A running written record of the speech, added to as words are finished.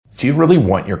Do you really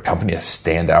want your company to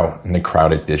stand out in the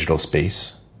crowded digital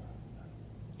space?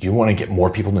 Do you want to get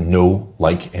more people to know,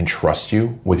 like, and trust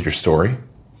you with your story?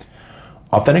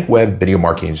 Authentic Web Video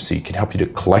Marketing Agency can help you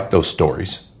to collect those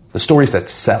stories, the stories that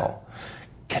sell,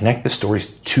 connect the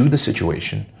stories to the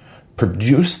situation,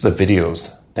 produce the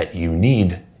videos that you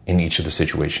need in each of the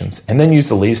situations, and then use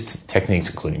the latest techniques,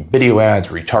 including video ads,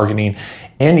 retargeting,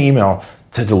 and email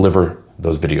to deliver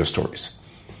those video stories.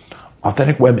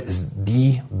 Authentic Web is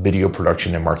the video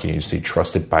production and marketing agency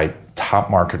trusted by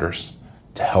top marketers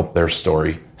to help their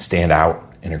story stand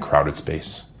out in a crowded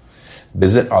space.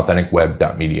 Visit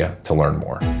authenticweb.media to learn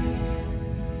more.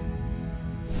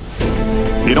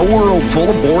 In a world full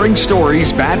of boring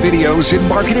stories, bad videos, and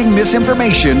marketing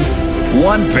misinformation,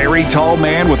 one very tall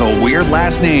man with a weird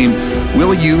last name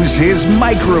will use his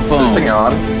microphone. Is this thing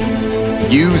on?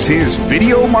 Use his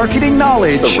video marketing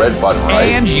knowledge. It's the red button, right?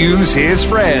 And use his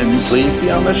friends. Please be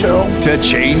on the show. To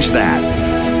change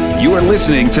that. You are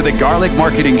listening to The Garlic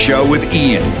Marketing Show with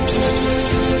Ian.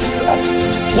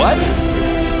 What?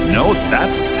 No,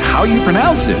 that's how you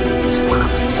pronounce it.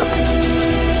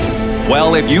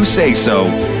 Well, if you say so.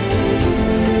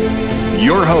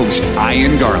 Your host,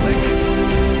 Ian Garlic.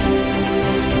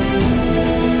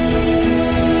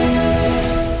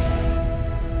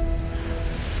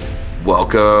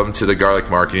 Welcome to the Garlic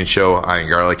Marketing Show. Ian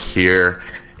Garlic here,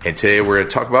 and today we're going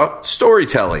to talk about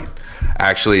storytelling.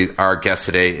 Actually, our guest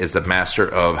today is the master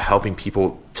of helping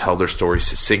people tell their stories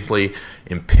succinctly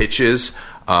in pitches,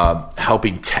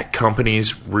 helping tech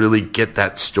companies really get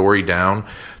that story down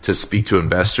to speak to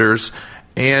investors,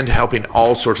 and helping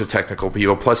all sorts of technical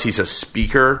people. Plus, he's a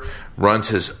speaker, runs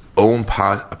his own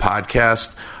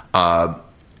podcast,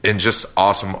 and just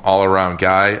awesome all-around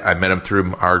guy. I met him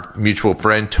through our mutual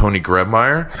friend, Tony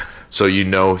Grebmeyer. So you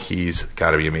know he's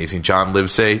got to be amazing. John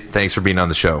Livesay, thanks for being on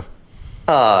the show.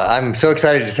 I'm so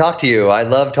excited to talk to you. I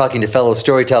love talking to fellow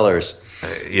storytellers.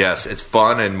 Yes, it's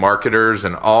fun, and marketers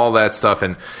and all that stuff.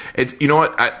 And you know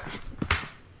what?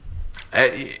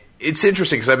 It's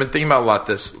interesting because I've been thinking about a lot of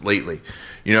this lately.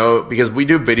 You know, because we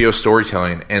do video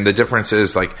storytelling, and the difference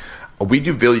is like, we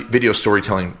do video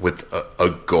storytelling with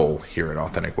a goal here at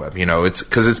Authentic Web. You know, it's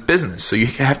because it's business, so you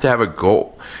have to have a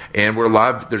goal. And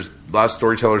there's a lot of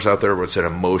storytellers out there where it's an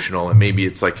emotional, and maybe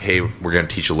it's like, hey, we're going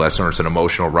to teach a lesson, or it's an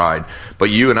emotional ride. But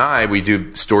you and I, we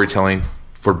do storytelling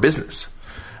for business,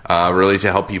 really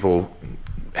to help people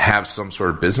have some sort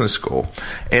of business goal.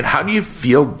 And how do you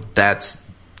feel that's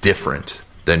different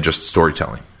than just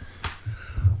storytelling?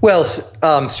 Well,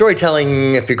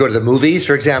 storytelling, if you go to the movies,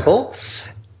 for example,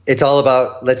 it's all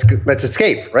about let's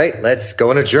escape, right? Let's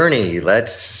go on a journey.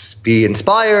 Let's be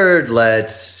inspired.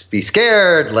 Let's be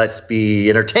scared. Let's be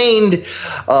entertained.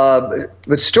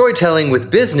 But storytelling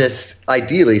with business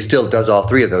ideally still does all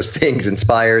three of those things: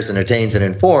 inspires, entertains, and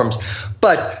informs.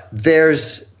 But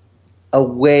there's a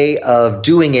way of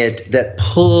doing it that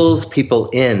pulls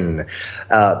people in.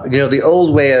 The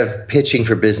old way of pitching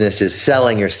for business is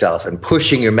selling yourself and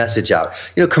pushing your message out.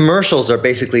 Commercials are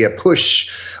basically a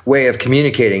push way of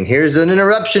communicating. Here's an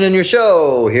interruption in your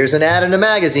show. Here's an ad in a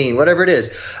magazine, whatever it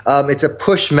is. It's a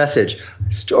push message.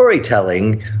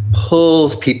 Storytelling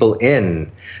pulls people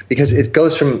in because it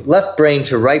goes from left brain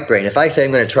to right brain. If I say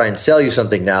I'm going to try and sell you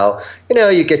something now,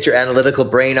 you get your analytical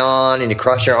brain on and you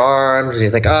cross your arms and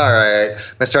you think, all right, I'm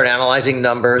going to start analyzing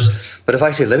numbers. But if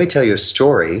I say, let me tell you a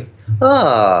story,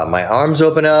 my arms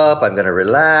open up, I'm going to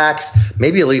relax.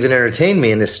 Maybe you'll even entertain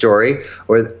me in this story,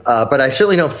 but I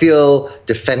certainly don't feel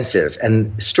defensive.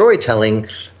 And storytelling,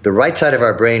 the right side of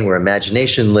our brain where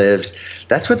imagination lives,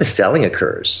 that's where the selling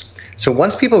occurs. So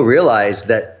once people realize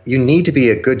that you need to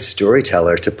be a good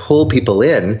storyteller to pull people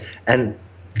in, and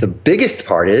the biggest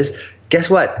part is, guess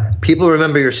what? People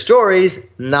remember your stories,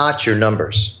 not your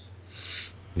numbers.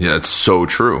 Yeah, it's so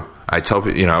true. I tell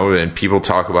people, and people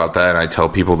talk about that. And I tell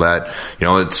people that,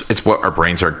 it's what our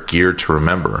brains are geared to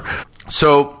remember.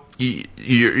 So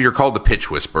you're called the Pitch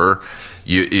Whisperer.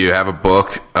 You have a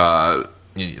book,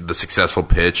 The Successful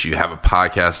Pitch. You have a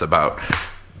podcast about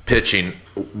pitching.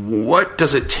 What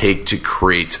does it take to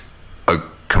create a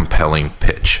compelling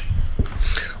pitch?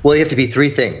 Well, you have to be three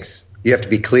things. You have to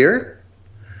be clear,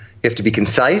 you have to be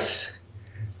concise,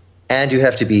 and you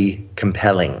have to be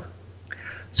compelling.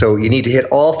 So you need to hit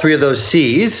all three of those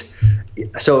C's.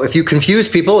 So if you confuse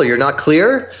people or you're not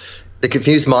clear, the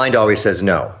confused mind always says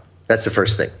no. That's the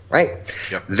first thing, right?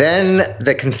 Yep. Then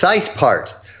the concise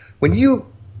part. When you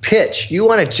pitch, you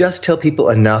want to just tell people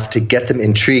enough to get them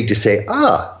intrigued to say,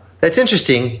 that's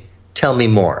interesting. Tell me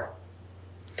more.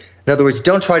 In other words,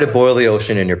 don't try to boil the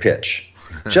ocean in your pitch.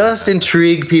 Just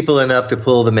intrigue people enough to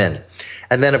pull them in.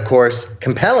 And then, of course,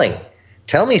 compelling.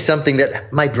 Tell me something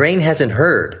that my brain hasn't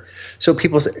heard. So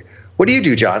people say, what do you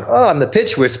do, John? Oh, I'm the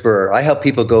pitch whisperer. I help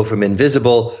people go from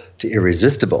invisible to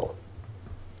irresistible.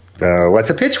 What's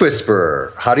a pitch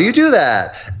whisperer? How do you do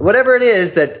that? Whatever it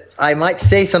is that I might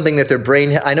say something that their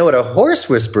brain, I know what a horse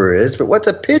whisperer is, but what's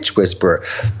a pitch whisperer?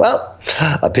 Well,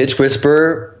 a pitch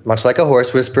whisperer, much like a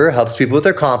horse whisperer, helps people with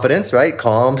their confidence, right?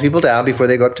 Calm people down before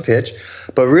they go up to pitch.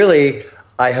 But really,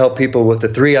 I help people with the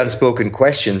 3 unspoken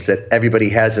questions that everybody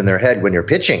has in their head when you're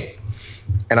pitching.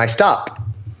 And I stop.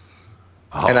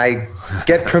 Oh. And I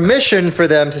get permission for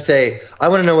them to say, I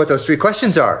want to know what those 3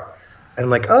 questions are. And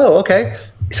I'm like, oh, okay.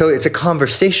 So it's a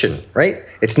conversation, right?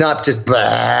 It's not just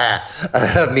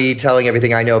me telling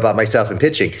everything I know about myself and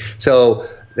pitching. So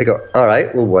they go, all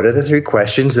right, well, what are the 3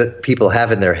 questions that people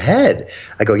have in their head?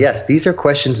 I go, yes, these are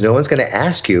questions no one's going to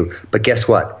ask you, but guess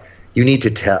what? You need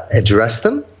to address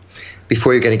them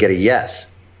before you're going to get a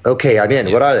yes. Okay, I'm in.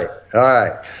 Yeah. What are they? All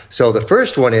right. So the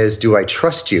first one is, do I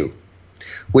trust you?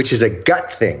 Which is a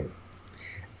gut thing.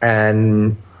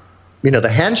 And the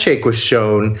handshake was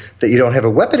shown that you don't have a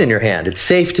weapon in your hand. It's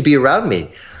safe to be around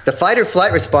me. The fight or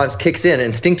flight response kicks in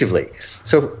instinctively.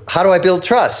 So how do I build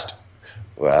trust?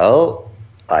 Well,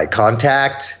 eye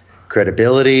contact,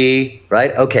 credibility,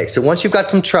 right? Okay, so once you've got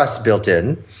some trust built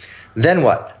in, then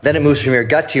what? Then it moves from your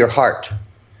gut to your heart.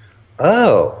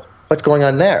 Oh, what's going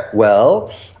on there?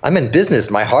 Well, I'm in business.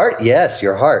 My heart? Yes,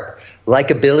 your heart.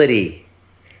 Likability.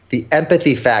 The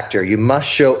empathy factor. You must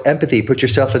show empathy. Put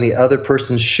yourself in the other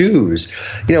person's shoes.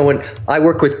 When I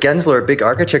work with Gensler, a big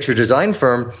architecture design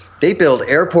firm, they build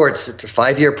airports. It's a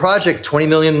 5-year project, $20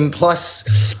 million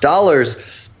plus dollars.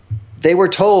 They were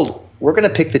told, we're going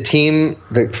to pick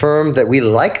the firm that we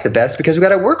like the best because we've got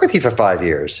to work with you for 5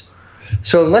 years.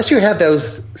 So unless you have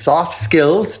those soft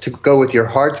skills to go with your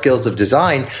hard skills of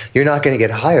design, you're not going to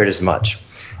get hired as much.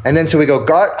 And then so we go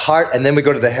gut, heart, and then we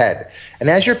go to the head.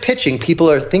 And as you're pitching, people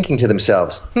are thinking to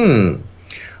themselves,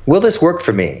 will this work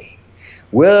for me?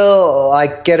 Will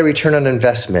I get a return on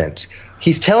investment?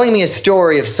 He's telling me a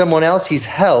story of someone else he's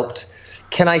helped.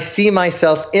 Can I see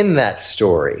myself in that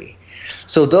story?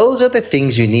 So those are the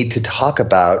things you need to talk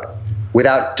about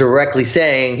without directly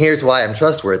saying, here's why I'm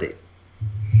trustworthy.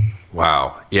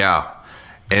 Wow. Yeah.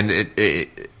 And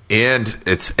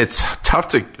it's tough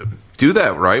to do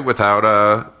that, right?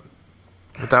 Without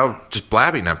just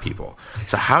blabbing on people.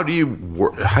 So how do you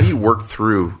work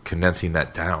through condensing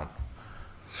that down?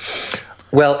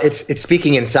 Well, it's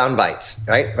speaking in sound bites,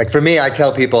 right? Like for me, I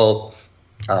tell people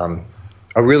a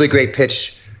really great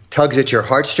pitch tugs at your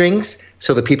heartstrings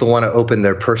so that people want to open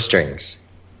their purse strings.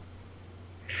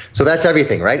 So that's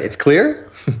everything, right? It's clear,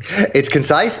 it's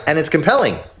concise, and it's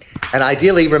compelling, and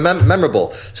ideally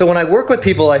memorable. So when I work with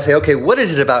people, I say, okay, what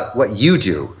is it about what you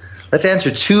do? Let's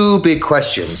answer 2 big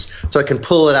questions so I can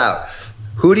pull it out.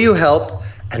 Who do you help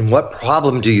and what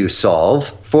problem do you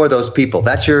solve for those people?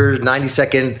 That's your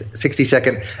 90-second,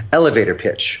 60-second elevator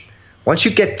pitch. Once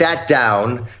you get that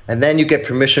down, and then you get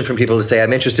permission from people to say,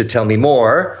 I'm interested, tell me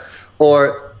more.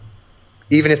 Or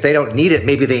even if they don't need it,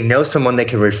 maybe they know someone they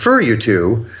can refer you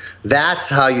to. That's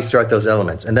how you start those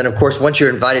elements. And then, of course, once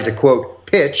you're invited to, quote,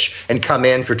 pitch and come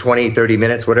in for 20, 30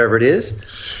 minutes, whatever it is,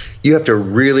 you have to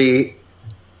really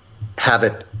have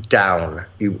it down.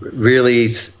 You really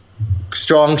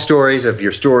strong stories of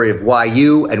your story of why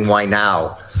you and why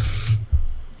now.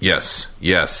 Yes.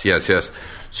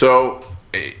 So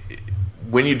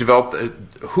when you develop,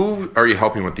 who are you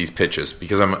helping with these pitches?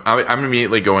 Because I'm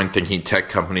immediately thinking tech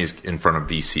companies in front of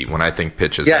VC. When I think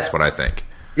pitches, yes. That's what I think.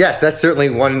 Yes, that's certainly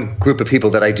one group of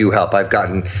people that I do help. I've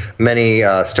gotten many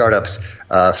startups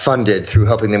funded through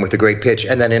helping them with a great pitch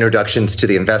and then introductions to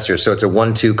the investors. So it's a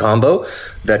 1-2 combo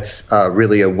that's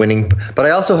really a winning. But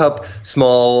I also help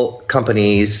small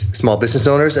companies, small business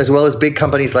owners, as well as big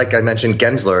companies like I mentioned,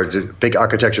 Gensler, a big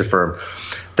architecture firm.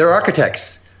 They're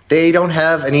architects. They don't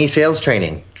have any sales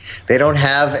training. They don't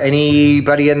have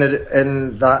anybody they've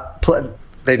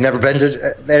never been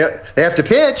to. They have to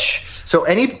pitch. So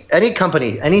any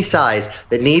company, any size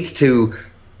that needs to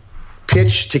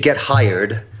pitch to get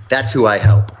hired, that's who I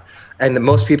help. And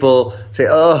most people say,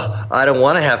 oh, I don't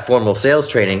want to have formal sales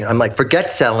training. I'm like,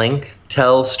 forget selling,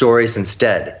 tell stories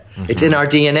instead. Mm-hmm. It's in our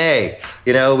DNA.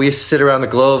 We used to sit around the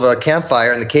glow of a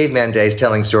campfire in the caveman days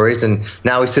telling stories, and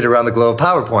now we sit around the glow of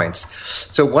PowerPoints.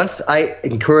 So once I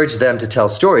encourage them to tell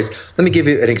stories, let me give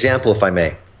you an example, if I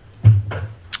may.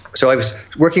 So I was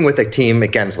working with a team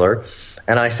at Gensler,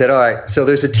 and I said, all right, so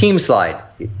there's a team slide.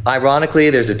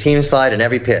 Ironically, there's a team slide in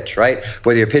every pitch, right?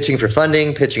 Whether you're pitching for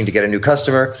funding, pitching to get a new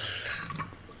customer.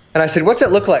 And I said, what's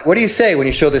it look like? What do you say when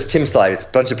you show this team slide? It's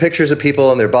a bunch of pictures of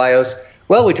people and their bios.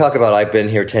 Well, we talk about I've been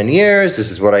here 10 years.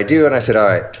 This is what I do. And I said, all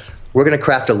right, we're going to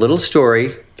craft a little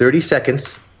story, 30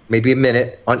 seconds, maybe a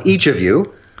minute, on each of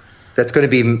you that's going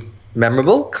to be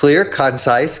memorable, clear,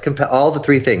 concise, all the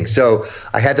three things. So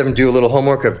I had them do a little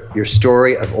homework of your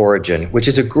story of origin, which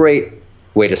is a great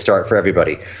way to start for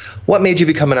everybody. What made you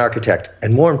become an architect?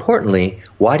 And more importantly,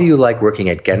 why do you like working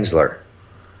at Gensler?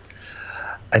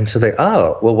 And so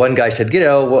one guy said,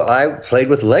 I played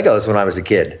with Legos when I was a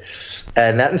kid.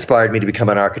 And that inspired me to become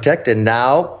an architect. And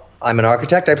now I'm an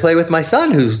architect. I play with my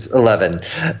son who's 11.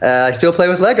 I still play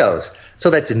with Legos. So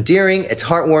that's endearing. It's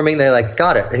heartwarming. They're like,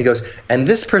 got it. And he goes, and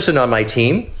this person on my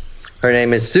team, her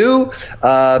name is Sue.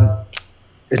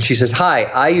 And she says, hi,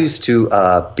 I used to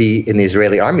be in the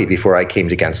Israeli army before I came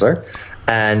to Gensler.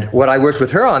 And what I worked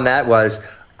with her on that was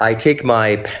I take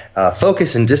my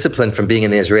focus and discipline from being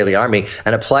in the Israeli army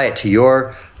and apply it to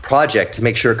your project to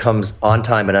make sure it comes on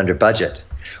time and under budget.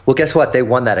 Well, guess what? They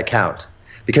won that account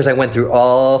because I went through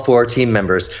all 4 team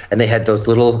members and they had those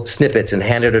little snippets and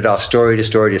handed it off story to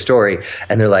story to story.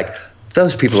 And they're like,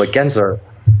 those people at Gensler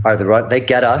they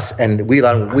get us and we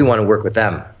want to work with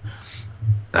them.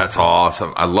 That's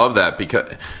awesome. I love that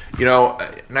because,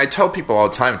 and I tell people all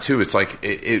the time too, it's like,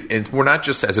 we're not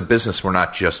just, as a business, we're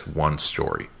not just one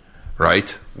story,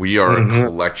 right? We are a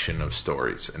collection of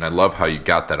stories. And I love how you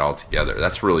got that all together.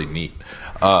 That's really neat.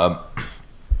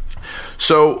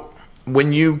 So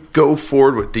when you go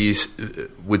forward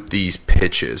with these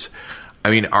pitches,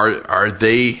 I mean, are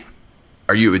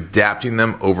you adapting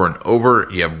them over and over?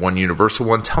 You have one universal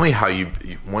one. Tell me how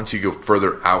once you go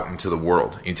further out into the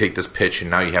world, you take this pitch and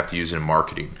now you have to use it in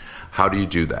marketing. How do you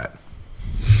do that?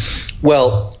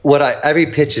 Well, every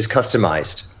pitch is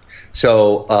customized.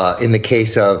 So in the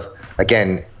case of,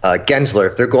 again, Gensler,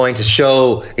 if they're going to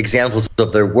show examples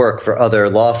of their work for other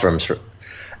law firms,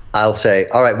 I'll say,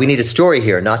 all right, we need a story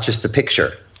here, not just the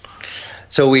picture.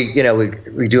 So we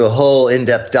do a whole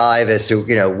in-depth dive as to,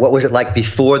 what was it like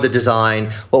before the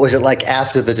design? What was it like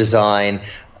after the design?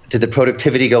 Did the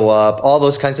productivity go up? All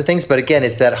those kinds of things. But again,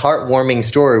 it's that heartwarming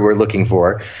story we're looking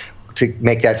for to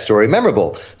make that story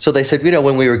memorable. So they said,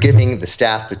 when we were giving the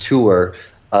staff the tour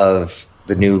of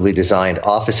the newly designed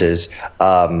offices,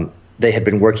 they had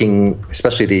been working,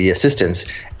 especially the assistants,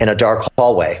 in a dark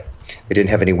hallway. They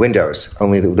didn't have any windows. The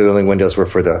only windows were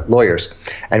for the lawyers.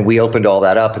 And we opened all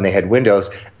that up, and they had windows.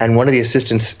 And one of the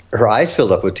assistants, her eyes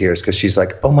filled up with tears because she's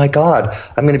like, oh, my God,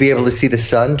 I'm going to be able to see the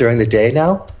sun during the day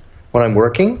now when I'm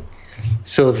working.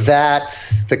 So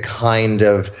that's the kind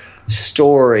of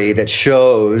story that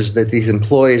shows that these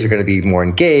employees are going to be more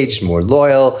engaged, more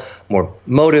loyal, more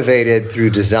motivated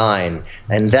through design.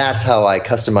 And that's how I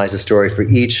customize a story for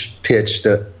each pitch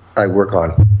that I work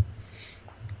on.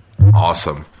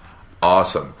 Awesome.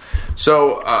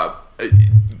 So,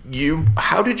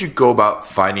 how did you go about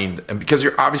finding? And because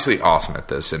you're obviously awesome at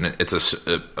this, and it's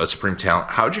a supreme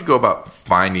talent. How did you go about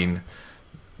finding?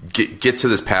 Get to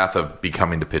this path of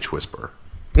becoming the pitch whisperer?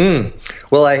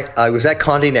 Well, I was at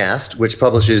Condé Nast, which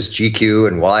publishes GQ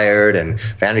and Wired and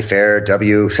Vanity Fair,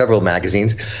 several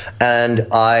magazines, and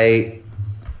I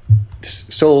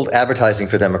sold advertising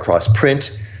for them across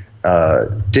print,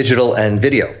 digital, and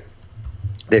video.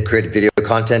 They created video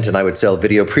content, and I would sell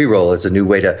video pre-roll as a new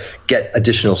way to get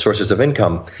additional sources of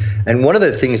income. And one of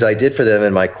the things I did for them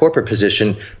in my corporate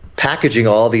position, packaging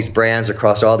all these brands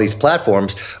across all these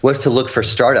platforms, was to look for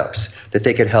startups that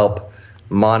they could help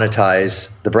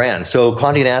monetize the brand. So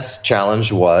Condé Nast's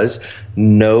challenge was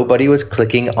nobody was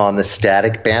clicking on the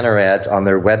static banner ads on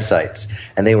their websites,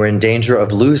 and they were in danger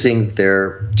of losing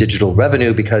their digital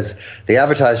revenue because the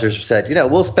advertisers said,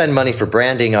 we'll spend money for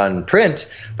branding on print,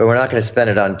 but we're not going to spend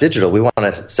it on digital. We want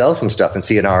to sell some stuff and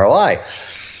see an ROI.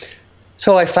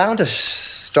 So I found a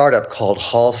startup called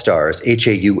Haulstars,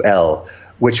 Haul,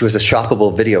 which was a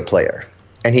shoppable video player.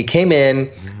 And he came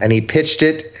in and he pitched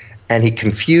it, and he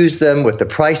confused them with the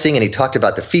pricing, and he talked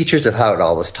about the features of how it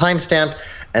all was timestamped.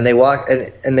 And they walked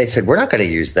and they said, we're not going to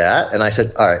use that. And I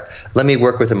said, all right, let me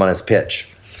work with him on his pitch.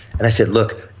 And I said,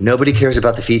 look, nobody cares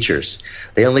about the features.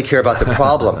 They only care about the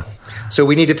problem. So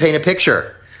we need to paint a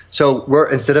picture. So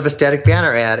instead of a static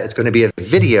banner ad, it's going to be a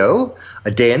video,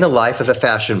 a day in the life of a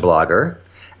fashion blogger.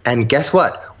 And guess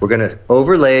what? We're going to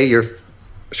overlay your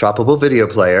shoppable video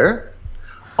player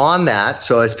on that.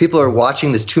 So as people are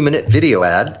watching this 2-minute video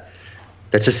ad,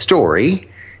 that's a story,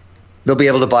 they'll be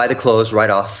able to buy the clothes right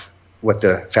off what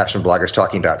the fashion blogger is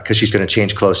talking about, because she's going to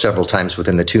change clothes several times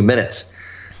within the 2 minutes.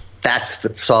 That's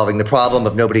solving the problem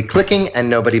of nobody clicking and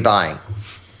nobody buying.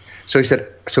 So he said,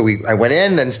 I went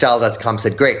in, then Style.com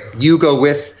said, great, you go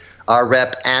with our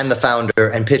rep and the founder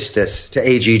and pitch this to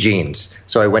AG Jeans.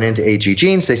 So I went into AG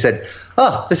Jeans. They said,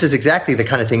 oh, this is exactly the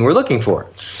kind of thing we're looking for.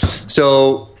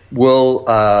 So we'll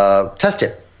test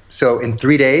it. So in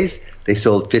 3 days, they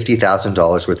sold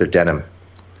 $50,000 worth of denim.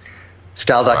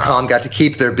 Style.com got to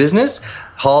keep their business.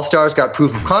 Hall Stars got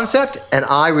proof of concept, and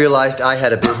I realized I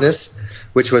had a business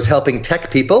which was helping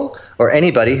tech people or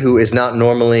anybody who is not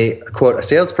normally, quote, a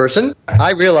salesperson.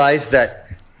 I realized that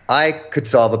I could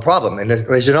solve a problem. And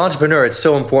as an entrepreneur, it's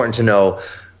so important to know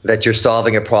that you're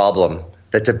solving a problem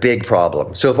that's a big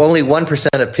problem. So if only 1%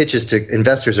 of pitches to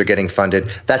investors are getting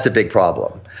funded, that's a big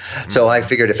problem. So I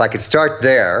figured if I could start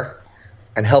there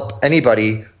and help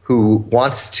anybody who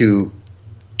wants to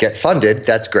get funded,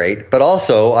 that's great. But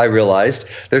also I realized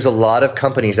there's a lot of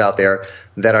companies out there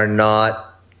that are not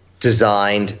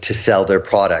designed to sell their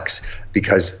products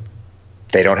because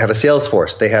they don't have a sales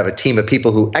force. They have a team of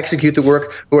people who execute the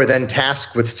work, who are then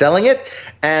tasked with selling it.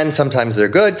 And sometimes they're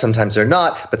good, sometimes they're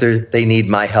not, but they need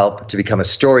my help to become a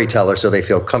storyteller so they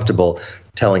feel comfortable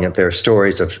telling their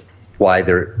stories of why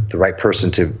they're the right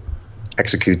person to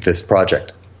execute this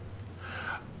project.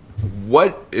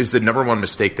 What is the number one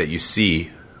mistake that you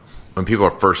see when people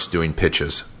are first doing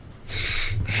pitches?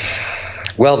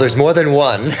 Well, there's more than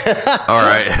one. All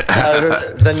right.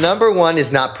 The number one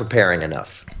is not preparing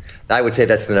enough. I would say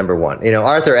that's the number one.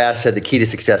 Arthur Ashe said the key to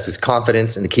success is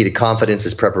confidence, and the key to confidence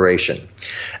is preparation.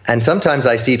 And sometimes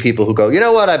I see people who go, you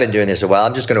know what, I've been doing this a while,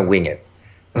 I'm just going to wing it.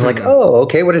 I'm like, oh,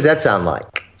 okay, what does that sound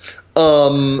like?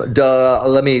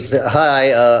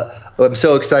 I'm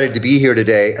so excited to be here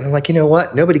today. And I'm like, you know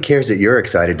what? Nobody cares that you're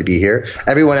excited to be here.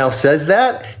 Everyone else says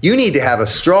that. You need to have a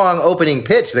strong opening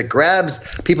pitch that grabs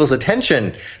people's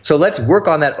attention. So let's work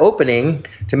on that opening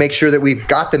to make sure that we've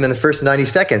got them in the first 90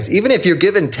 seconds. Even if you're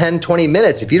given 10, 20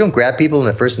 minutes, if you don't grab people in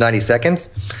the first 90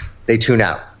 seconds, they tune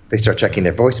out. They start checking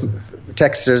their voice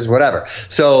texters, whatever.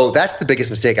 So that's the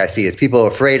biggest mistake I see is people are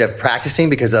afraid of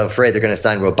practicing because they're afraid they're going to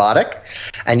sound robotic.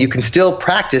 And you can still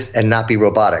practice and not be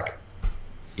robotic.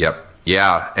 Yep.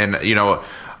 Yeah. And,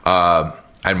 I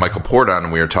had Michael Port on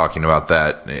and we were talking about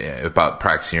that, about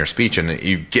practicing your speech, and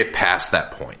you get past that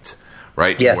point,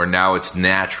 right? Yes. Where now it's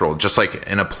natural, just like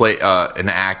in a play, an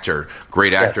actor,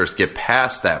 great actors get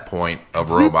past that point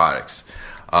of robotics.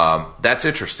 That's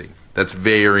interesting. That's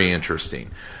very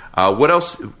interesting. What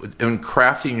else in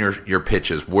crafting your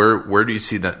pitches? Where do you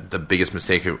see the biggest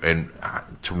mistake and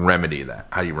to remedy that?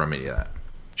 How do you remedy that?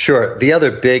 Sure. The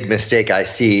other big mistake I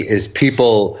see is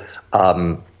people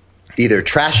either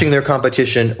trashing their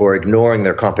competition or ignoring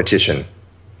their competition.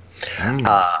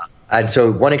 And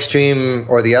so one extreme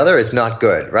or the other is not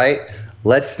good, right?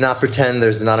 Let's not pretend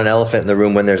there's not an elephant in the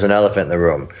room when there's an elephant in the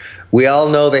room. We all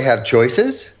know they have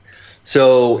choices.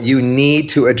 So you need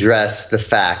to address the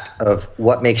fact of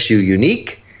what makes you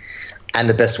unique. And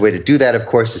the best way to do that, of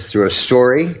course, is through a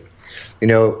story.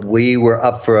 We were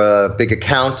up for a big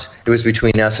account. It was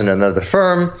between us and another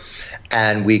firm.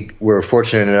 And we were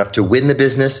fortunate enough to win the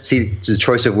business. See the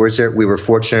choice of words there? We were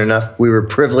fortunate enough. We were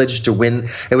privileged to win.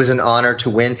 It was an honor to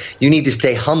win. You need to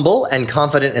stay humble and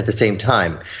confident at the same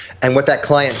time. And what that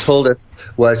client told us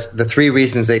was the 3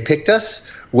 reasons they picked us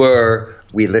were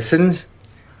we listened,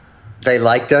 they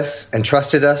liked us and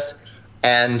trusted us,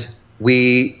 and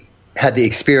we had the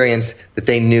experience that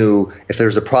they knew if there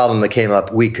was a problem that came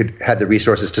up, we could have the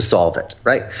resources to solve it,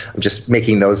 right? I'm just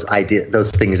making those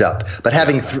things up. But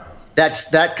having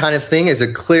that kind of thing is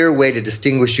a clear way to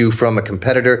distinguish you from a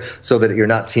competitor so that you're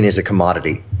not seen as a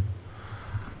commodity.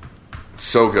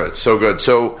 So good.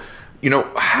 So,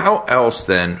 how else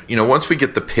then, once we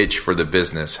get the pitch for the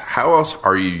business, how else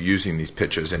are you using these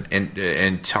pitches?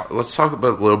 Let's talk a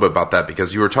little bit about that,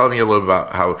 because you were telling me a little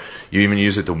about how you even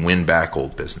use it to win back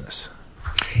old business.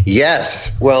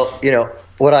 Yes. Well,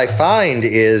 what I find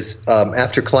is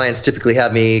after clients typically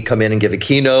have me come in and give a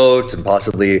keynote and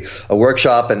possibly a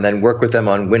workshop and then work with them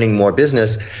on winning more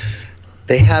business,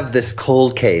 they have this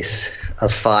cold case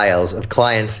of files of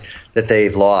clients that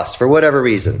they've lost for whatever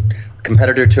reason. A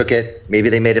competitor took it. Maybe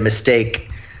they made a mistake.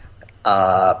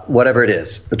 Whatever it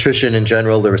is. Attrition in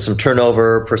general. There was some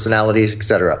turnover, personalities,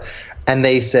 etc. And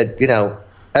they said,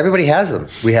 everybody has them.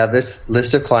 We have this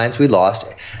list of clients we lost,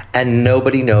 and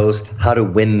nobody knows how to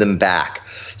win them back.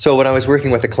 So when I was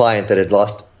working with a client that had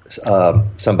lost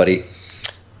somebody,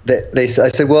 I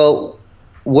said, well,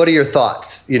 what are your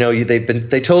thoughts?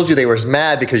 They told you they were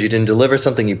mad because you didn't deliver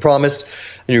something you promised,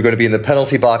 and you're going to be in the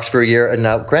penalty box for a year. And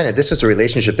now, granted, this was a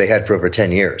relationship they had for over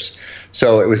 10 years.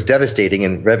 So it was devastating,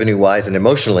 and revenue-wise and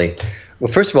emotionally.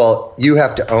 Well, first of all, you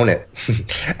have to own it.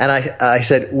 And I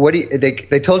said,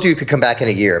 they told you could come back in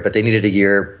a year, but they needed a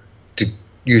year to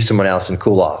use someone else and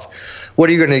cool off. What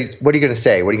are you going to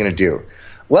say? What are you going to do?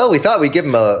 Well, we thought we'd give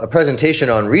them a presentation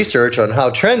on research on how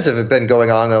trends have been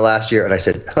going on in the last year. And I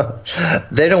said,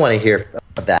 they don't want to hear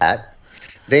that.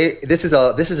 This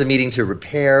is a meeting to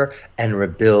repair and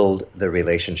rebuild the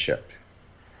relationship.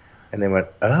 And they went,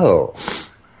 oh,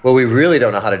 well, we really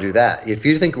don't know how to do that. If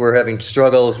you think we're having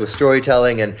struggles with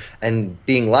storytelling and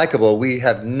being likable, we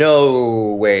have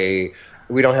no way.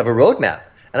 We don't have a roadmap.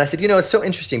 And I said, it's so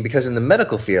interesting because in the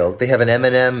medical field, they have an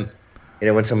M&M,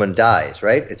 when someone dies,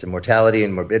 right? It's a mortality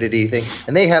and morbidity thing.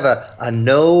 And they have a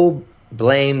no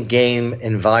blame game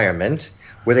environment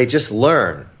where they just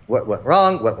learn what went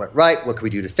wrong, what went right, what can we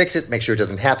do to fix it, make sure it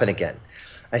doesn't happen again.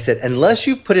 I said, unless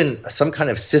you put in some kind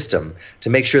of system to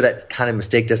make sure that kind of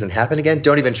mistake doesn't happen again,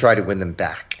 don't even try to win them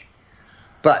back.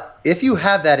 But if you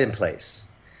have that in place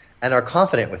and are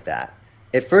confident with that,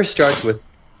 it first starts with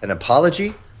an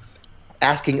apology,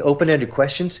 asking open-ended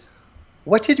questions.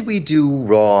 What did we do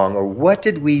wrong, or what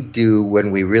did we do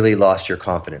when we really lost your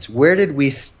confidence? Where did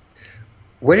we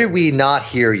not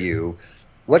hear you?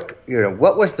 What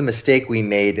was the mistake we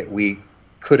made that we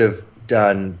could have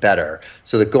done better,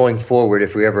 so that going forward,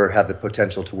 if we ever have the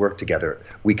potential to work together,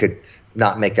 we could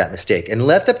not make that mistake? And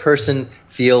let the person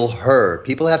feel heard.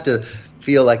 People have to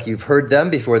feel like you've heard them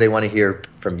before they want to hear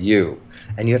from you.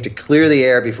 And you have to clear the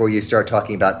air before you start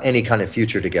talking about any kind of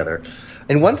future together.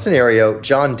 In one scenario,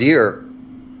 John Deere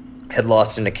had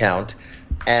lost an account,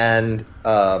 and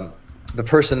the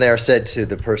person there said to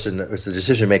the person that was the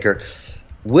decision maker,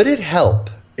 would it help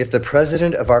if the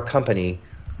president of our company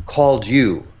called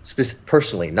you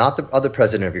personally, not the other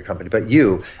president of your company, but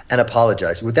you, and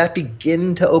apologized? Would that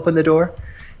begin to open the door?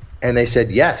 And they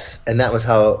said yes. And that was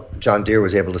how John Deere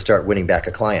was able to start winning back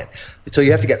a client. So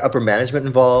you have to get upper management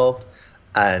involved,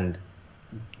 and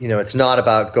it's not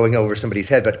about going over somebody's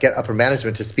head, but get upper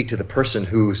management to speak to the person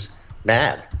who's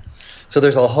mad. So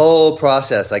there's a whole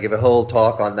process. I give a whole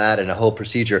talk on that and a whole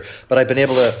procedure. But I've been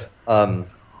able to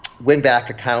win back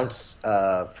accounts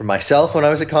for myself when I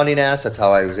was at Condé Nast. That's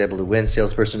how I was able to win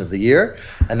Salesperson of the Year.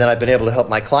 And then I've been able to help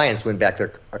my clients win back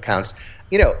their accounts.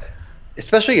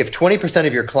 Especially if 20%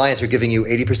 of your clients are giving you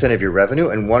 80% of your revenue,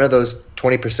 and one of those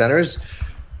 20%ers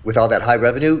with all that high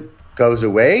revenue goes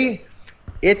away,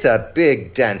 it's a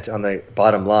big dent on the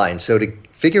bottom line. So to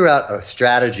figure out a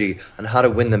strategy on how to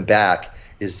win them back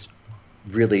is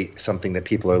really something that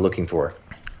people are looking for.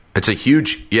 It's a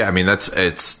huge,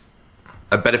 it's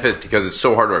a benefit because it's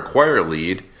so hard to acquire a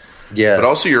lead. Yeah. But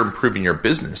also you're improving your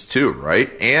business too,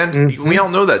 right? And we all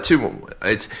know that too.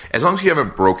 It's as long as you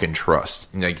haven't broken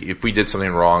trust. Like if we did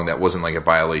something wrong that wasn't like a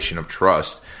violation of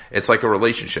trust, it's like a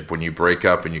relationship. When you break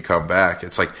up and you come back,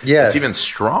 it's like it's even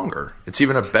stronger. It's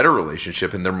even a better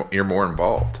relationship, and you're more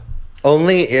involved.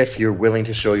 Only if you're willing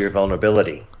to show your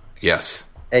vulnerability. Yes.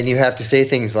 And you have to say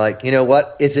things like, you know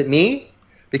what, is it me?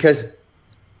 Because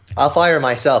I'll fire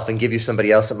myself and give you somebody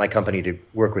else at my company to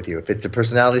work with you. If it's a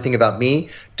personality thing about me,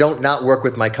 don't not work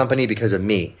with my company because of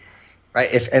me,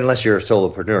 right? Unless you're a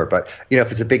solopreneur. But,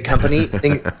 if it's a big company,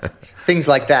 things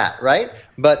like that, right?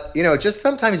 But, just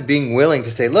sometimes being willing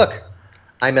to say, look,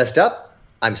 I messed up.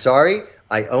 I'm sorry.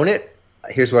 I own it.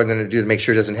 Here's what I'm going to do to make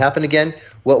sure it doesn't happen again.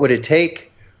 What would it take?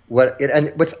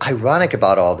 And what's ironic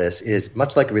about all this is,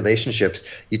 much like relationships,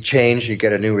 you change, you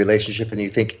get a new relationship, and you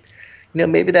think,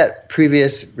 maybe that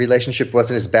previous relationship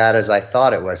wasn't as bad as I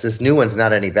thought it was. This new one's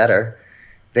not any better.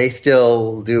 They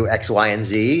still do X, Y, and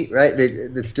Z, right?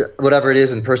 Whatever it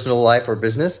is in personal life or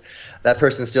business, that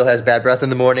person still has bad breath in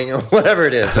the morning or whatever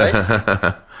it is,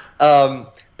 right?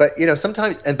 But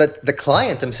sometimes, but the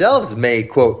client themselves may,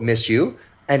 quote, miss you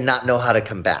and not know how to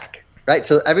come back. Right,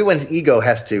 so everyone's ego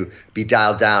has to be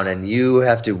dialed down, and you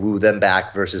have to woo them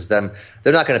back versus them.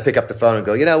 They're not going to pick up the phone and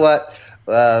go, you know what,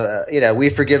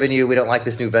 we've forgiven you. We don't like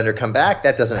this new vendor. Come back.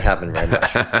 That doesn't happen very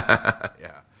much.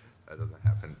 Yeah, that doesn't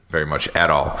happen very much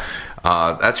at all.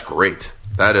 That's great.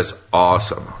 That is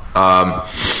awesome,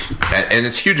 and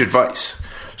it's huge advice.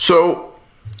 So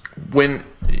when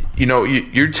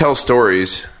you tell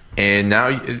stories, and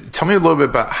now tell me a little bit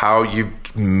about how you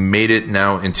made it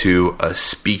now into a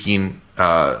speaking.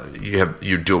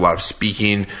 You do a lot of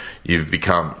speaking. You've been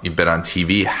on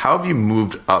TV. How have you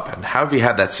moved up, and how have you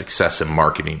had that success in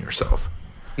marketing yourself?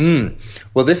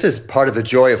 Well, this is part of the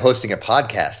joy of hosting a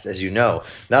podcast, as you know.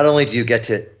 Not only do you get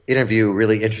to interview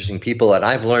really interesting people, and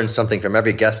I've learned something from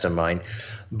every guest of mine,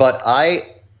 but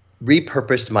I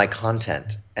repurposed my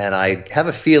content, and I have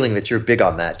a feeling that you're big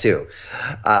on that too.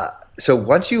 So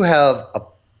once you have a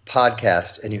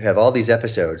podcast and you have all these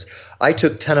episodes, I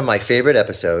took 10 of my favorite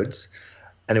episodes,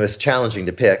 and it was challenging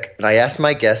to pick, and I asked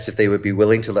my guests if they would be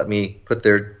willing to let me put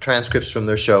their transcripts from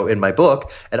their show in my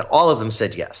book, and all of them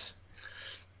said yes.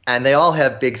 And they all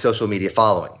have big social media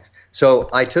followings. So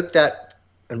I took that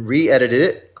and re-edited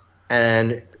it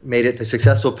and made it the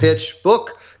Successful Pitch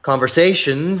book,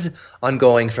 conversations on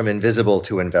going from invisible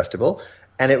to investable.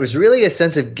 And it was really a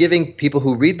sense of giving people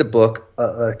who read the book,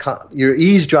 you're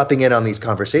eavesdropping in on these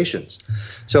conversations.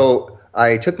 So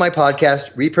I took my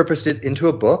podcast, repurposed it into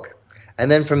a book,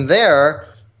 and then from there,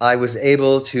 I was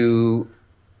able to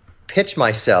pitch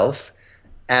myself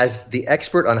as the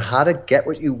expert on how to get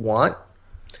what you want.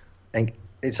 And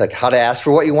it's like how to ask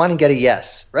for what you want and get a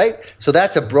yes, right? So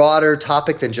that's a broader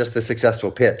topic than just the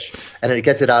successful pitch. And it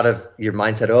gets it out of your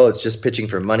mindset, oh, it's just pitching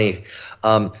for money.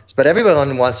 But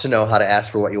everyone wants to know how to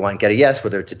ask for what you want and get a yes,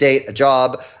 whether it's a date, a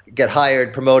job, get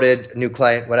hired, promoted, a new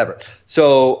client, whatever.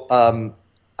 So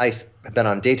I have been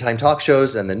on daytime talk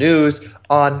shows and the news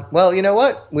on, well, you know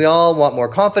what? We all want more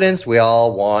confidence. We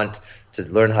all want to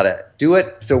learn how to do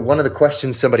it. So one of the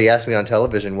questions somebody asked me on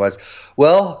television was,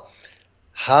 well,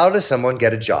 how does someone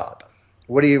get a job?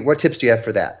 What tips do you have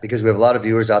for that? Because we have a lot of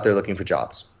viewers out there looking for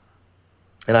jobs.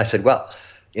 And I said, well,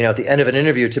 at the end of an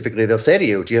interview, typically they'll say to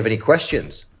you, do you have any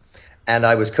questions? And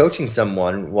I was coaching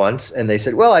someone once, and they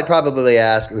said, well, I'd probably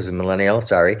ask, it was a millennial,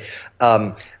 sorry,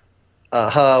 how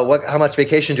much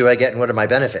vacation do I get and what are my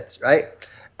benefits, right?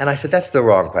 And I said, that's the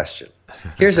wrong question.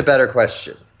 Here's a better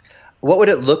question. What would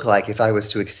it look like if I was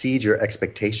to exceed your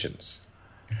expectations?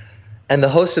 And the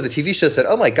host of the TV show said,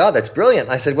 oh my God, that's brilliant.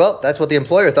 I said, well, that's what the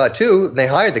employer thought too. And they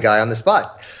hired the guy on the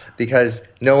spot because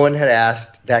no one had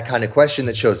asked that kind of question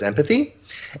that shows empathy.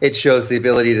 It shows the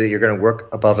ability that you're going to work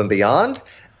above and beyond,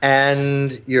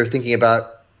 and you're thinking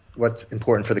about what's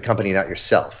important for the company, not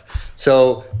yourself.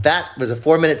 So that was a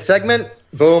 4-minute segment,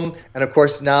 boom. And of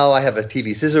course, now I have a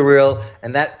TV sizzle reel,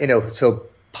 and that, so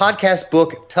podcast,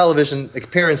 book, television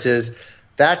appearances,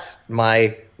 that's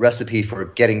my recipe for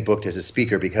getting booked as a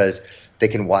speaker, because they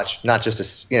can watch not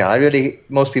just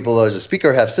most people as a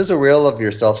speaker have sizzle reel of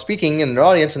yourself speaking in an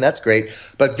audience, and that's great,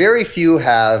 but very few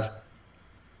have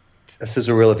a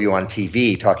sizzle reel of you on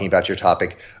TV talking about your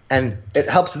topic, and it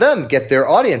helps them get their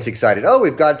audience excited. Oh,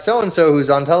 we've got so-and-so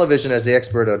who's on television as the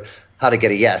expert on how to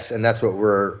get a yes, and that's what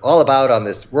we're all about on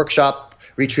this workshop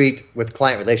retreat with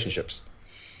client relationships.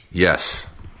 Yes.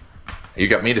 You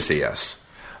got me to say yes.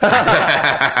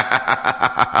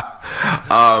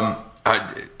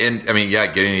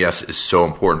 Getting a yes is so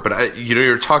important. But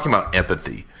you're talking about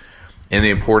empathy and the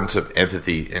importance of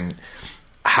empathy, and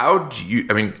how do you?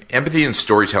 Empathy and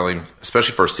storytelling,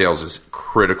 especially for sales, is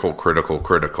critical,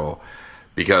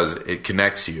 because it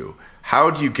connects you. How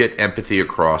do you get empathy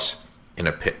across in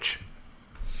a pitch?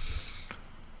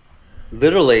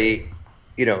 Literally,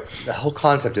 the whole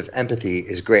concept of empathy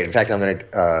is great. In fact, I'm going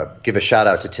to give a shout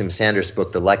out to Tim Sanders'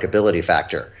 book, The Likability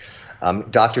Factor.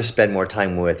 Doctors spend more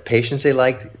time with patients they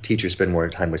like. Teachers spend more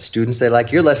time with students they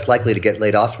like. You're less likely to get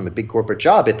laid off from a big corporate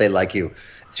job if they like you.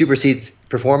 It supersedes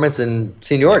performance and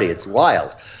seniority. It's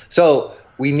wild. So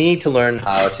we need to learn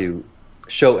how to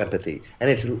show empathy. And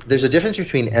there's a difference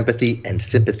between empathy and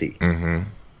sympathy. Mm-hmm.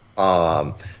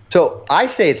 So I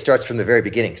say it starts from the very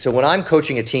beginning. So when I'm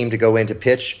coaching a team to go in to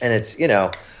pitch, and it's,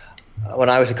 when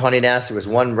I was at Condé Nast, it was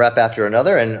one rep after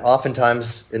another. And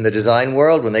oftentimes in the design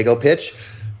world, when they go pitch,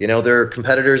 their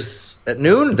competitors at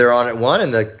noon, they're on at 1,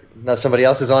 and somebody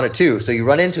else is on at 2. So you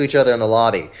run into each other in the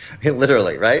lobby,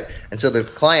 literally, right? And so the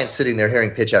client's sitting there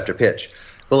hearing pitch after pitch.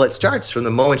 Well, it starts from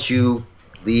the moment you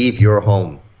leave your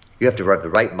home. You have to have the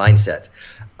right mindset.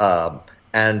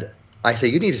 And I say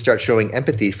you need to start showing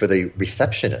empathy for the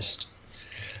receptionist.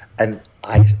 And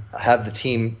I have the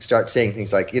team start saying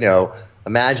things like,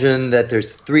 imagine that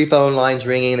there's 3 phone lines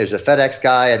ringing, there's a FedEx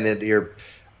guy, and that your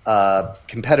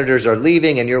competitors are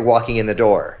leaving and you're walking in the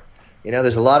door.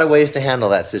 There's a lot of ways to handle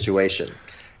that situation.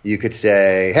 You could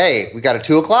say, hey, we got a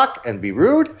 2 o'clock, and be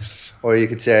rude. Or you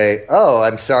could say, oh,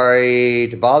 I'm sorry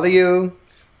to bother you,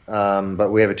 but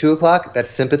we have a 2 o'clock.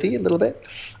 That's sympathy a little bit.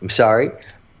 I'm sorry.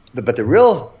 But the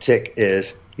real tick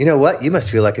is, you know what? You must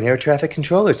feel like an air traffic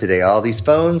controller today. All these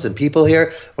phones and people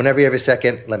here. Whenever you have a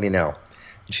second, let me know.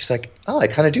 And she's like, oh, I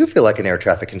kind of do feel like an air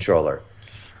traffic controller.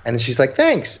 And then she's like,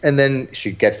 thanks. And then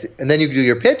and then you do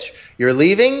your pitch. You're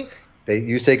leaving.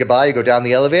 You say goodbye. You go down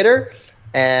the elevator,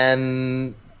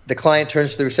 and the client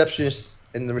turns to the receptionist,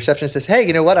 and the receptionist says, hey,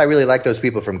 you know what? I really like those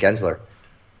people from Gensler.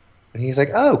 And he's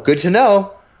like, oh, good to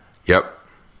know. Yep.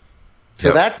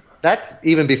 So that's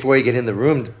even before you get in the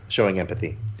room, showing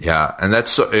empathy. Yeah, and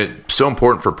that's so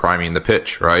important for priming the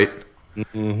pitch, right?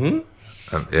 Mm-hmm.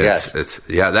 Yes.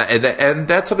 And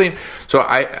that's something. So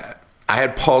I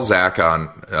had Paul Zak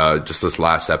on just this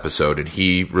last episode, and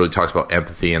he really talks about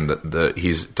empathy, and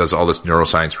he does all this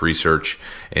neuroscience research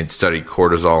and studied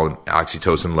cortisol and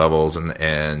oxytocin levels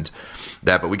and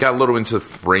that. But we got a little into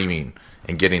framing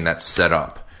and getting that set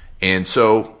up. And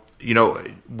so,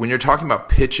 when you're talking about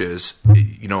pitches,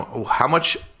 how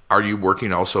much are you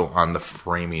working also on the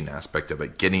framing aspect of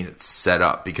it, getting it set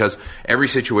up? Because every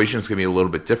situation is going to be a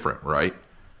little bit different, right?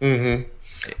 Mm-hmm.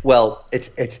 Well, it's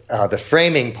the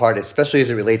framing part, especially as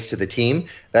it relates to the team,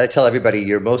 that I tell everybody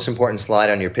your most important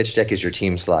slide on your pitch deck is your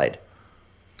team slide.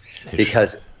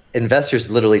 Because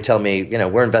investors literally tell me,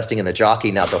 we're investing in the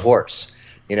jockey, not the horse.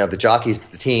 The jockey's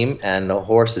the team and the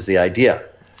horse is the idea.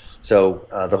 So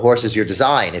the horse is your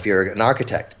design if you're an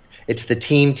architect. It's the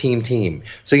team.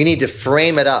 So you need to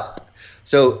frame it up.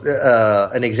 So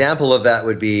an example of that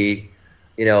would be,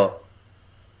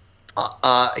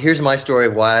 here's my story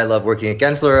of why I love working at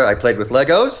Gensler. I played with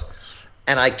Legos,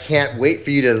 and I can't wait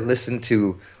for you to listen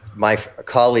to my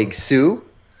colleague Sue.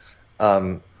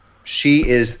 She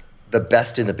is the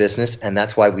best in the business, and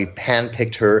that's why we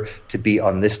handpicked her to be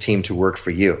on this team to work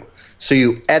for you. So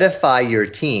you edify your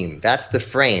team. That's the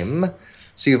frame.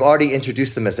 So you've already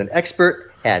introduced them as an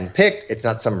expert, handpicked. It's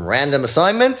not some random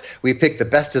assignment. We pick the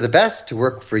best of the best to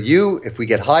work for you if we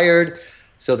get hired,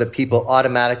 so that people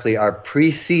automatically are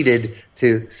preceded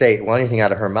to say, well, anything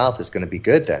out of her mouth is going to be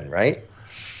good then, right?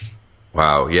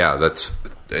 Wow, yeah, that's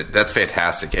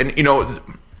fantastic. And,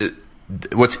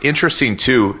 what's interesting,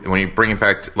 too, when you bring it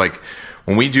back to, like,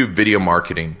 when we do video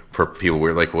marketing for people,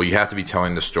 we're like, well, you have to be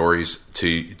telling the stories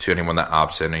to anyone that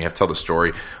opts in, and you have to tell the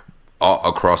story all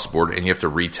across the board, and you have to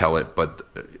retell it. But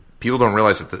people don't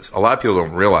realize that a lot of people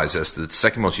don't realize this, that the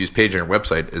second most used page on your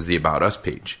website is the About Us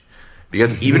page.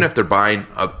 Because even if they're buying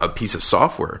a piece of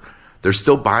software, they're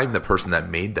still buying the person that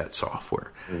made that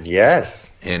software. Yes.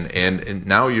 And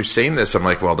now you're saying this, I'm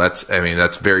like, well, that's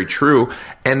very true.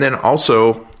 And then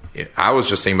also, I was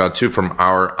just thinking about too from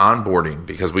our onboarding,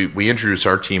 because we introduce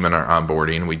our team in our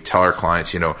onboarding. We tell our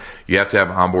clients, you have to have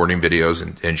onboarding videos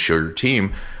and show your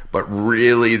team. But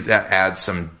really, that adds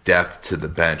some depth to the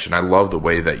bench. And I love the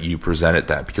way that you presented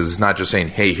that, because it's not just saying,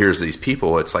 hey, here's these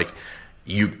people. It's like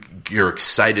you're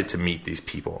excited to meet these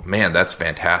people. Man, that's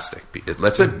fantastic.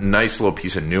 That's a nice little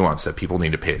piece of nuance that people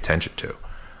need to pay attention to.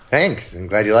 Thanks. I'm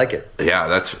glad you like it. Yeah,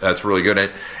 that's really good.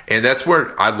 And that's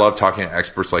where I love talking to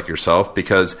experts like yourself,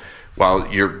 because while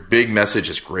your big message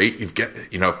is great, if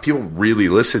people really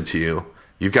listen to you,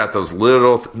 you've got those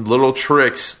little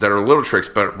tricks that are little tricks,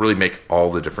 but really make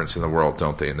all the difference in the world,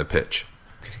 don't they, in the pitch?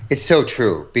 It's so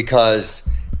true, because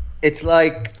it's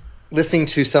like listening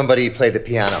to somebody play the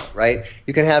piano, right?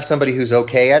 You can have somebody who's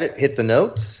okay at it hit the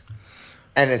notes,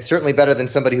 and it's certainly better than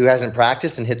somebody who hasn't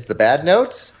practiced and hits the bad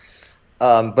notes.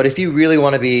 But if you really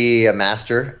want to be a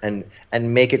master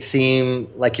and make it seem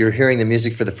like you're hearing the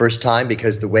music for the first time,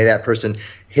 because the way that person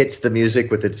hits the music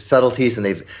with its subtleties,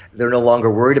 and they're no longer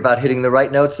worried about hitting the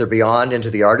right notes, they're beyond into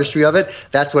the artistry of it,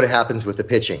 that's what happens with the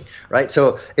pitching, right?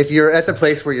 So if you're at the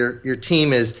place where your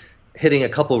team is hitting a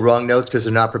couple wrong notes because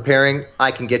they're not preparing,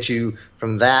 I can get you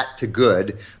from that to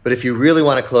good. But if you really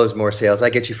want to close more sales, I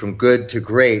get you from good to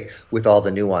great with all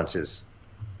the nuances.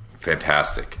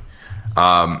 Fantastic.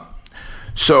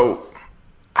 So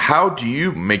how do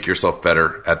you make yourself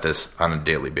better at this on a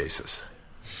daily basis?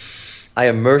 I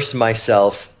immerse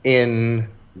myself in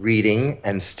reading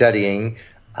and studying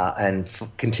and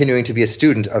continuing to be a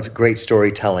student of great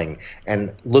storytelling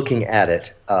and looking at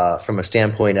it from a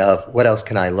standpoint of what else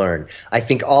can I learn? I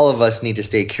think all of us need to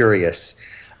stay curious,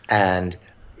 and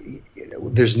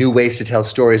there's new ways to tell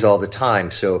stories all the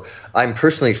time. So I'm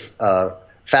personally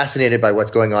fascinated by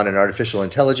what's going on in artificial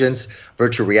intelligence,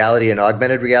 virtual reality, and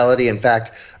augmented reality. In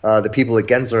fact, the people at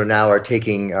Gensler now are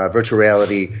taking virtual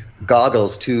reality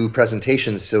goggles to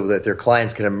presentations so that their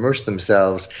clients can immerse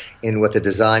themselves in what the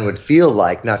design would feel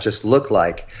like, not just look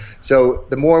like. So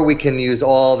the more we can use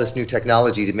all this new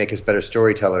technology to make us better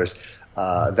storytellers,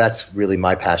 that's really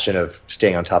my passion of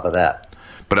staying on top of that.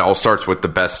 But it all starts with the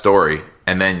best story,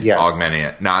 and then augmenting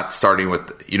it. Not starting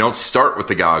with, you don't start with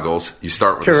the goggles, you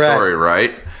start with the story,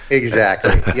 right?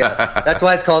 Exactly. Yeah. That's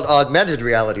why it's called augmented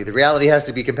reality. The reality has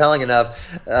to be compelling enough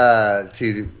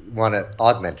to want to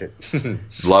augment it.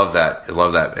 Love that. I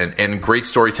love that. And great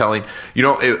storytelling.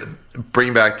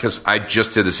 Bring back, because I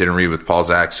just did this interview with Paul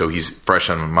Zak, so he's fresh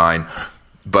on my mind.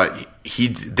 But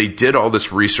they did all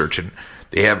this research, and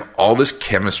they have all this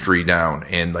chemistry down,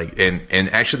 and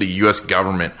actually the U.S.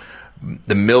 government,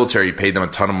 the military paid them a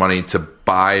ton of money to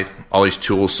buy all these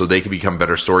tools so they could become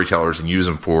better storytellers and use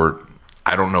them for,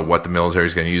 I don't know what the military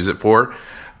is going to use it for,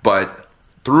 but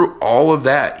through all of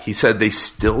that, he said they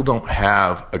still don't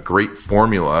have a great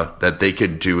formula that they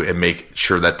could do and make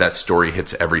sure that story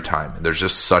hits every time. There's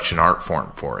just such an art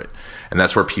form for it. And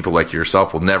that's where people like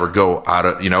yourself will never go out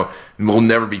of, will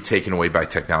never be taken away by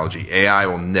technology. AI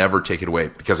will never take it away,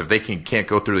 because if they can't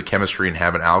go through the chemistry and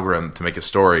have an algorithm to make a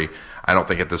story, I don't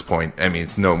think at this point,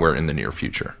 it's nowhere in the near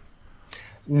future.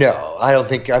 No, I don't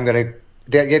think I'm going to.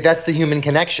 That's the human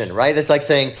connection, right? It's like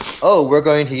saying, oh, we're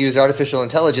going to use artificial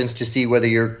intelligence to see whether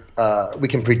we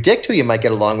can predict who you might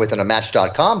get along with in a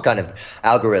Match.com kind of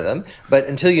algorithm. But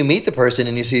until you meet the person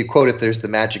and you see, quote, if there's the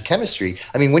magic chemistry.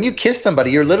 I mean, when you kiss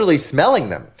somebody, you're literally smelling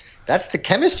them. That's the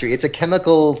chemistry. It's a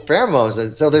chemical pheromones.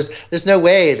 And so there's no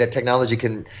way that technology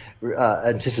can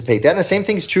anticipate that. And the same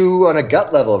thing's true on a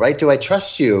gut level, right? Do I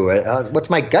trust you? What's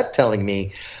my gut telling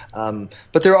me?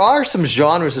 But there are some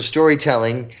genres of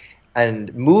storytelling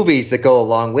and movies that go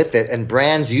along with it, and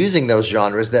brands using those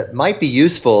genres that might be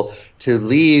useful to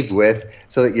leave with,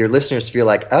 so that your listeners feel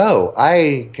like, oh,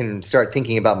 I can start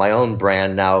thinking about my own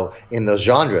brand now in those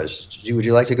genres. Would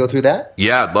you like to go through that?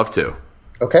 Yeah, I'd love to.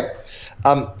 Okay.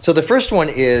 So the first one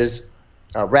is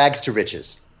Rags to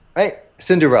Riches, right?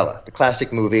 Cinderella, the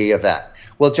classic movie of that.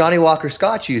 Well, Johnny Walker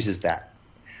Scott uses that.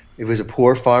 He was a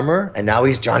poor farmer, and now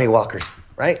he's Johnny Walker,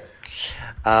 right?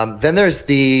 Then there's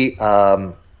the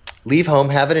leave home,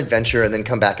 have an adventure, and then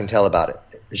come back and tell about it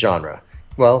genre.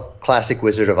 Well, classic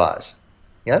Wizard of Oz.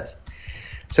 Yes?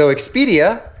 So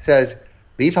Expedia says,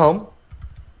 leave home,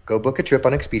 go book a trip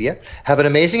on Expedia, have an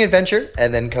amazing adventure,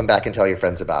 and then come back and tell your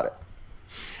friends about it.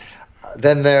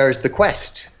 Then there's The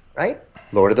Quest, right?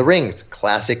 Lord of the Rings,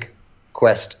 classic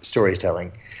quest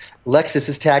storytelling.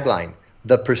 Lexus's tagline,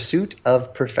 the pursuit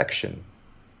of perfection.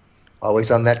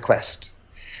 Always on that quest.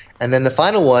 And then the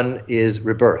final one is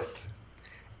Rebirth.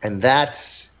 And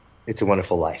that's It's a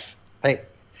Wonderful Life, right?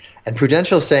 And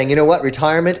Prudential's saying, you know what?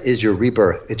 Retirement is your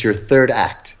rebirth. It's your third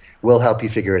act. We'll help you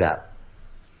figure it out.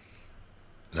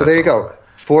 So there you go.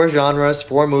 4 genres,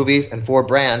 4 movies, and 4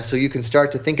 brands. So you can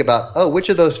start to think about, oh, which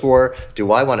of those 4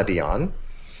 do I want to be on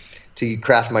to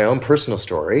craft my own personal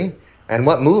story? And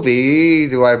what movie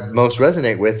do I most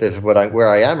resonate with where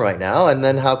I am right now? And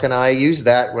then how can I use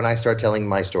that when I start telling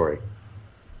my story?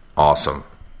 Awesome.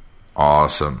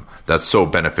 That's so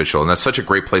beneficial. And that's such a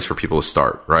great place for people to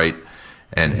start, right?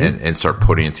 And start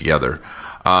putting it together.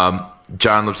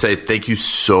 John, let's say thank you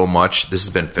so much. This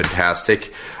has been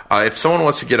fantastic. If someone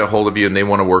wants to get a hold of you and they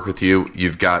want to work with you,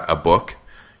 you've got a book,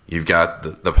 you've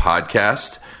got the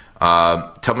podcast.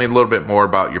 Tell me a little bit more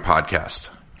about your podcast.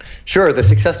 Sure. The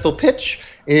Successful Pitch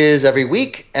is every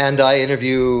week, and I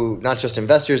interview not just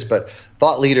investors, but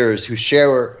thought leaders who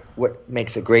share what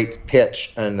makes a great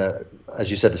pitch and, as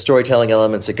you said, the storytelling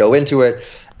elements that go into it.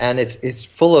 And it's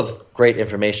full of great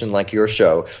information like your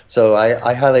show. So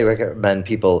I highly recommend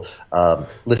people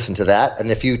listen to that.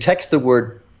 And if you text the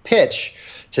word pitch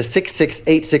to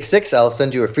 66866, I'll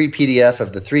send you a free PDF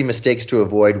of the 3 mistakes to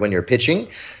avoid when you're pitching.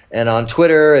 And on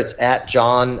Twitter, it's at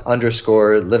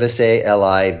John_Livesay,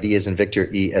 L-I-V as in Victor,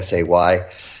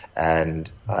 E-S-A-Y. And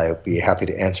I'll be happy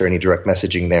to answer any direct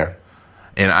messaging there.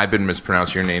 And I've been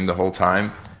mispronouncing your name the whole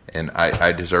time. And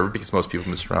I deserve it because most people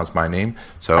mispronounce my name.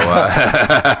 So, but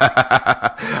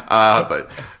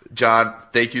John,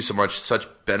 thank you so much. Such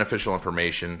beneficial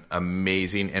information,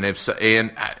 amazing. And if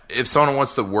someone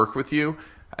wants to work with you,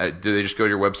 do they just go to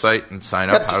your website and sign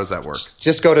up? How does that work?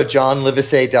 Just go to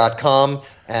johnlivesay.com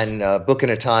and book in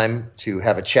a time to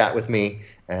have a chat with me.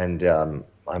 And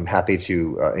I'm happy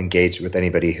to engage with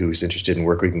anybody who's interested in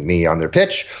working with me on their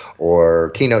pitch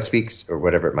or keynote speaks or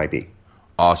whatever it might be.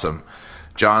 Awesome.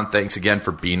 John, thanks again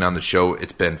for being on the show.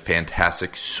 It's been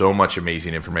fantastic. So much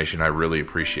amazing information. I really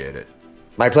appreciate it.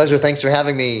 My pleasure. Thanks for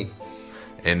having me.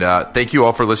 And thank you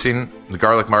all for listening to the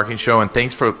Garlic Marketing Show. And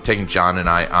thanks for taking John and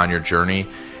I on your journey.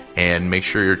 And make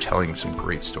sure you're telling some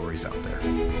great stories out there.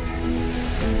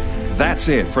 That's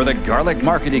it for the Garlic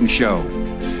Marketing Show.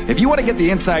 If you want to get the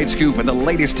inside scoop and the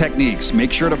latest techniques,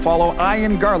 make sure to follow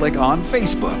Ian Garlic on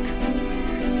Facebook.